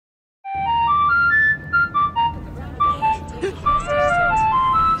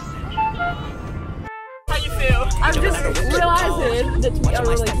I'm just realizing that we are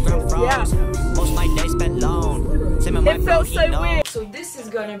really cute. Yeah. Most my days spent alone. It felt so weird. So this is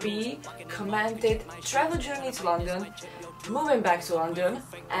gonna be commented travel journey to London, moving back to London,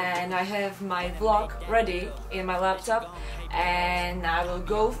 and I have my vlog ready in my laptop, and I will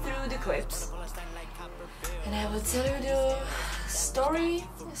go through the clips, and I will tell you the story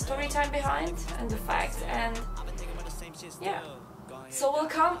time behind and the fact, and yeah. So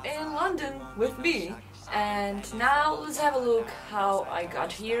welcome in London with me, and now let's have a look how I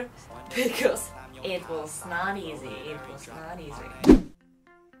got here, because it was not easy. It was not easy.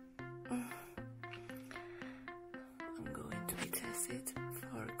 I'm going to be tested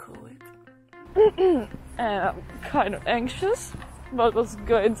for COVID. And I'm kind of anxious about what's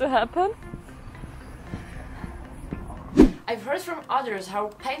going to happen. I've heard from others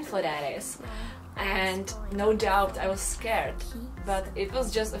how painful that is, and no doubt I was scared, but it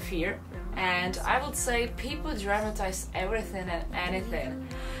was just a fear. And I would say people dramatize everything and anything,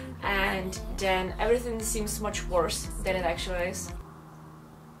 and then everything seems much worse than it actually is.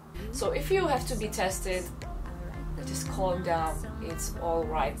 So if you have to be tested, just calm down, it's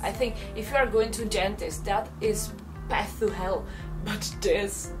alright. I think if you are going to dentist, that is path to hell, but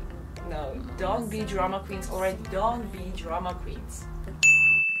this, no, don't be drama queens already, don't be drama queens.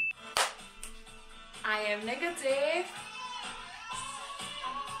 I am negative.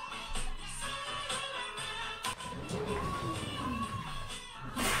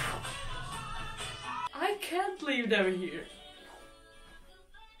 I can't leave them here.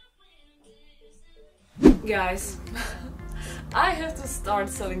 Guys, I have to start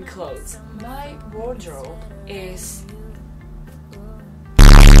selling clothes. My wardrobe is...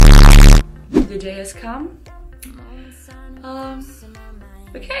 The day has come.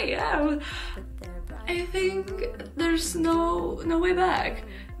 Okay, yeah. I think there's no way back.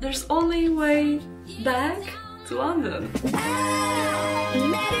 There's only way back to London.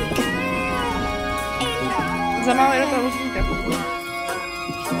 Za małe do toho musíte.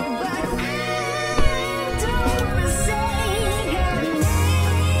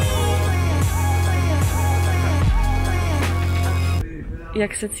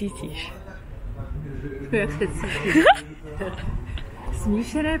 Jak se cítíš? Jak se cítím?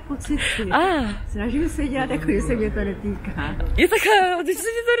 Smíšené pocity. Snažím se dělat jako, že se mě to netýká. Je takhle, ty se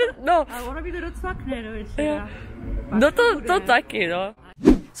mi to no. A ono mi to docvakne do večera. No to taky, no.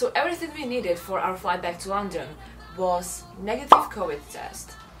 So everything we needed for our flight back to London was negative COVID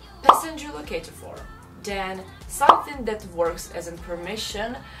test, passenger locator form, then something that works as a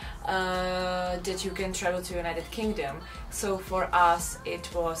permission that you can travel to United Kingdom. So for us it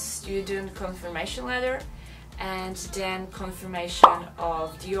was student confirmation letter, and then confirmation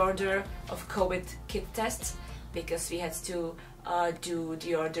of the order of COVID kit tests, because we had to do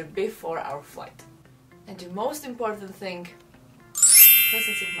the order before our flight. And the most important thing,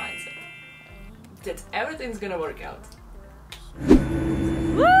 positive mindset, that everything's gonna work out. Woo!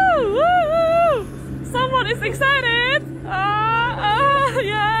 Woo! Woo! Someone is excited!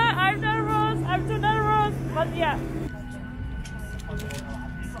 Yeah, I'm nervous, I'm too nervous, but yeah.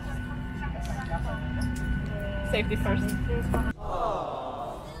 Safety first.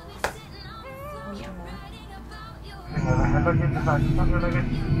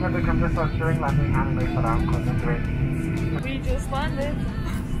 We just landed.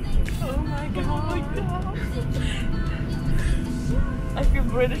 Oh my god. I feel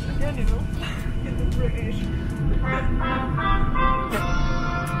British again, you know. British.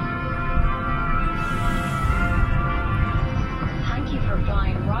 Thank you for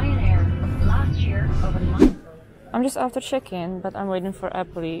flying Ryanair last year over the month. I'm just after check-in, but I'm waiting for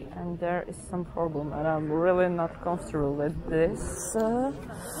Apple, and there is some problem, and I'm really not comfortable with this.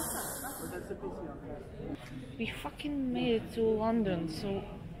 We fucking made it to London, so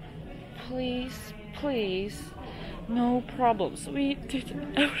please, please, no problems. We did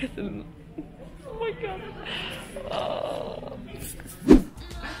everything. Oh my god.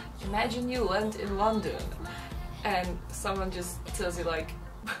 Imagine you land in London, and someone just tells you like,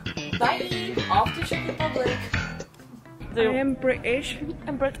 bye, off to Czech Republic. I am British.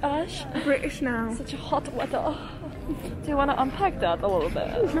 I'm British. British now. Such a hot weather. Do you want to unpack that a little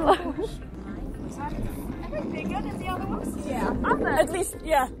bit? No. Bigger than the other ones? Yeah. At least,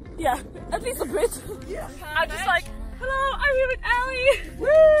 yeah. At least a bit. Yeah. I'm just like, hello, I'm here with Ellie.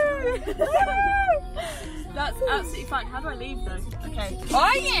 Woo! That's absolutely fine. How do I leave though? Okay.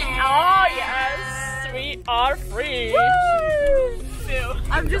 Oh yeah! Oh yes! We are free! Woo!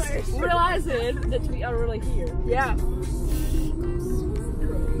 I'm just realizing that we are really here. Yeah.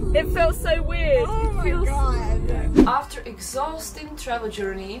 It feels so weird. Oh my god. After exhausting travel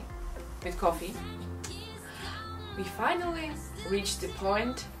journey with coffee, we finally reached the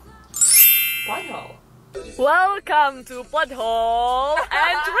point, pothole. Welcome to pothole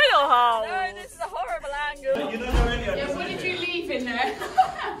and trail hole. No, this is a horrible angle. You don't know any of Yeah, what did you leave in there?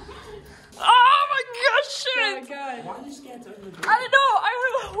 Oh my gosh, shit! Oh god. Why are you scared to open the door? I don't know, I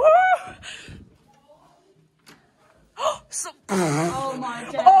will. So, Oh my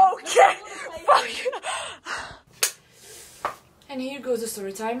god. okay, fuck. And here goes the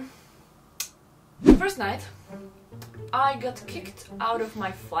story time. First night, I got kicked out of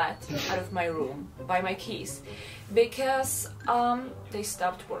my flat, out of my room, by my keys, because they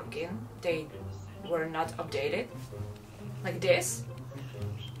stopped working. They were not updated, like this.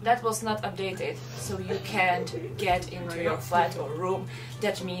 That was not updated, so you can't get into your flat or room.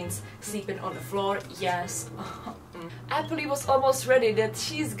 That means sleeping on the floor, yes. Apple was almost ready that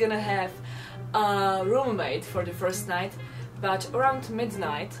she's gonna have a roommate for the first night, but around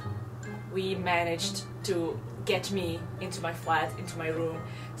midnight we managed to get me into my flat, into my room,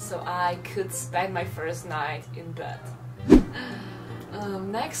 so I could spend my first night in bed.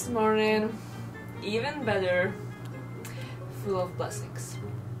 Next morning, even better, full of blessings.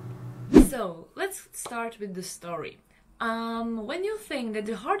 So, let's start with the story. When you think that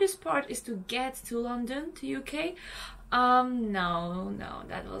the hardest part is to get to London, to UK, no,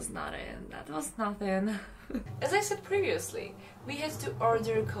 that was not it. That was nothing. As I said previously, we had to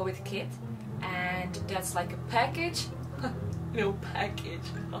order a COVID kit, and that's like a package. No package.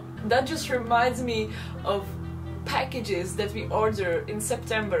 That just reminds me of packages that we ordered in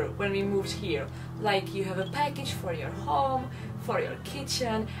September when we moved here. Like you have a package for your home, for your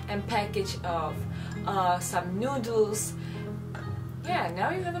kitchen, and package of some noodles. Yeah,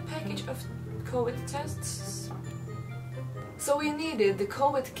 now you have a package of COVID tests. So we needed the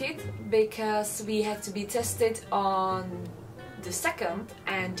COVID kit because we had to be tested on the 2nd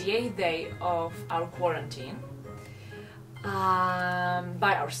and the 8th day of our quarantine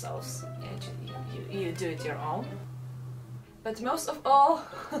by ourselves. You do it your own. But most of all,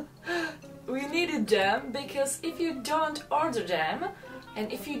 we needed them because if you don't order them,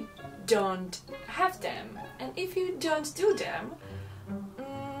 and if you don't have them, and if you don't do them,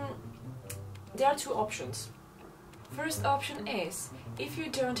 there are two options. First option is, if you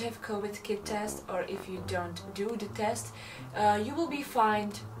don't have COVID kit test, or if you don't do the test, you will be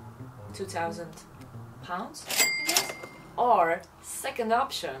fined £2,000, I guess. Or, second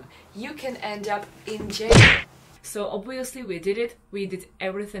option, you can end up in jail. So obviously we did it, we did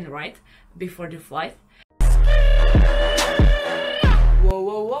everything right before the flight.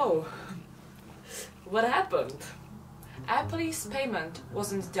 Whoa. What happened? Apple's payment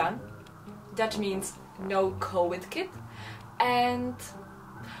wasn't done. That means no COVID kit. And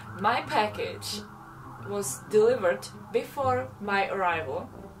my package was delivered before my arrival.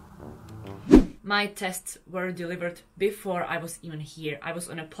 My tests were delivered before I was even here. I was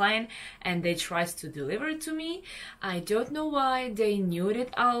on a plane and they tried to deliver it to me. I don't know why. They knew that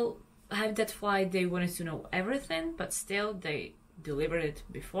I'll have that flight. They wanted to know everything, but still they delivered it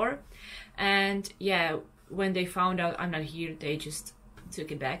before. And yeah, when they found out I'm not here, they just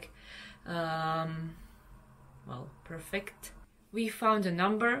took it back. Well, perfect. We found a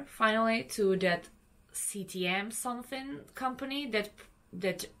number finally to that CTM something company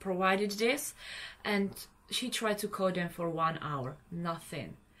that provided this, and she tried to call them for 1 hour,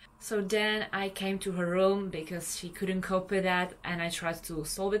 nothing. So then I came to her room because she couldn't cope with that, and I tried to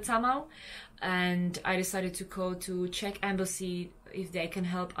solve it somehow, and I decided to call to Czech embassy if they can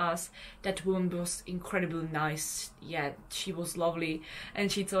help us. That woman was incredibly nice. Yeah, she was lovely, and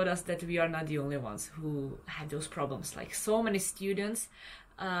she told us that we are not the only ones who had those problems. Like, so many students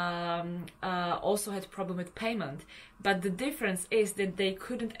also had problem with payment, but the difference is that they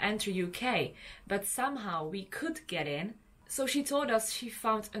couldn't enter UK, but somehow we could get in. So she told us she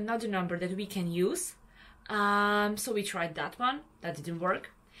found another number that we can use, so we tried that one. That didn't work.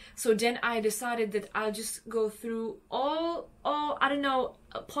 So then I decided that I'll just go through all I don't know,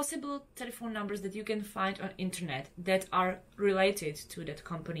 possible telephone numbers that you can find on internet that are related to that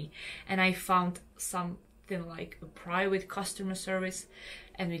company, and I found something like a private customer service,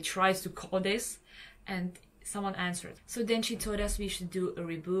 and we tried to call this and someone answered. So then she told us we should do a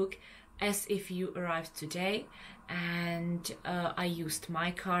rebook as if you arrived today, and I used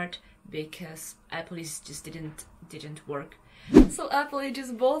my card because Apple's just didn't work. So Apple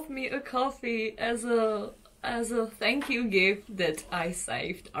just bought me a coffee as a thank you gift that I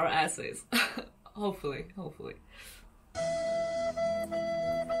saved our asses. hopefully.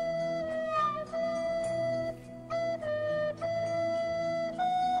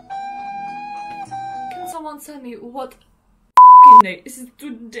 Can someone tell me what day is it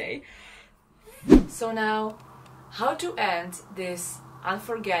today? So now how to end this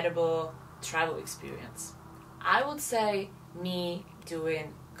unforgettable travel experience. I would say me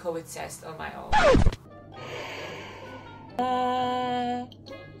doing COVID test on my own.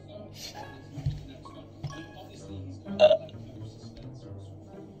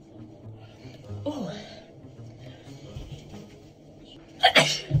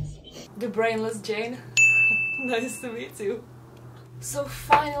 The brainless Jane. Nice to meet you. So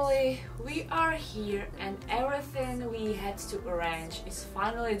finally we are here and everything we had to arrange is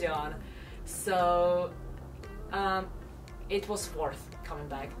finally done. So it was worth coming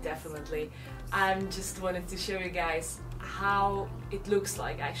back, definitely. I just wanted to show you guys how it looks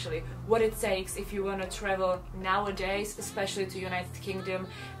like, actually, what it takes if you want to travel nowadays, especially to United Kingdom,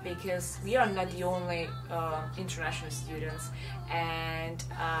 because we are not the only international students, and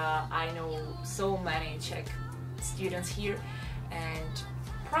I know so many Czech students here, and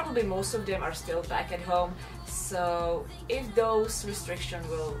probably most of them are still back at home. So if those restrictions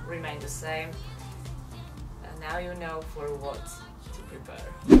will remain the same, now you know for what to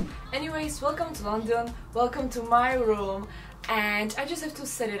prepare. Anyways, welcome to London, welcome to my room, and I just have to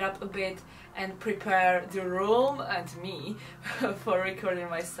set it up a bit and prepare the room and me for recording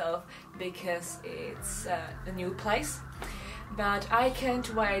myself, because it's a new place. But I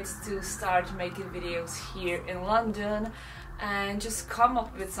can't wait to start making videos here in London and just come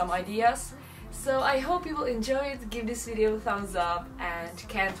up with some ideas. So I hope you will enjoy it, give this video a thumbs up, and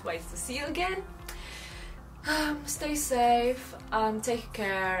can't wait to see you again. Stay safe, take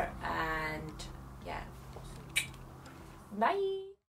care, and yeah, bye!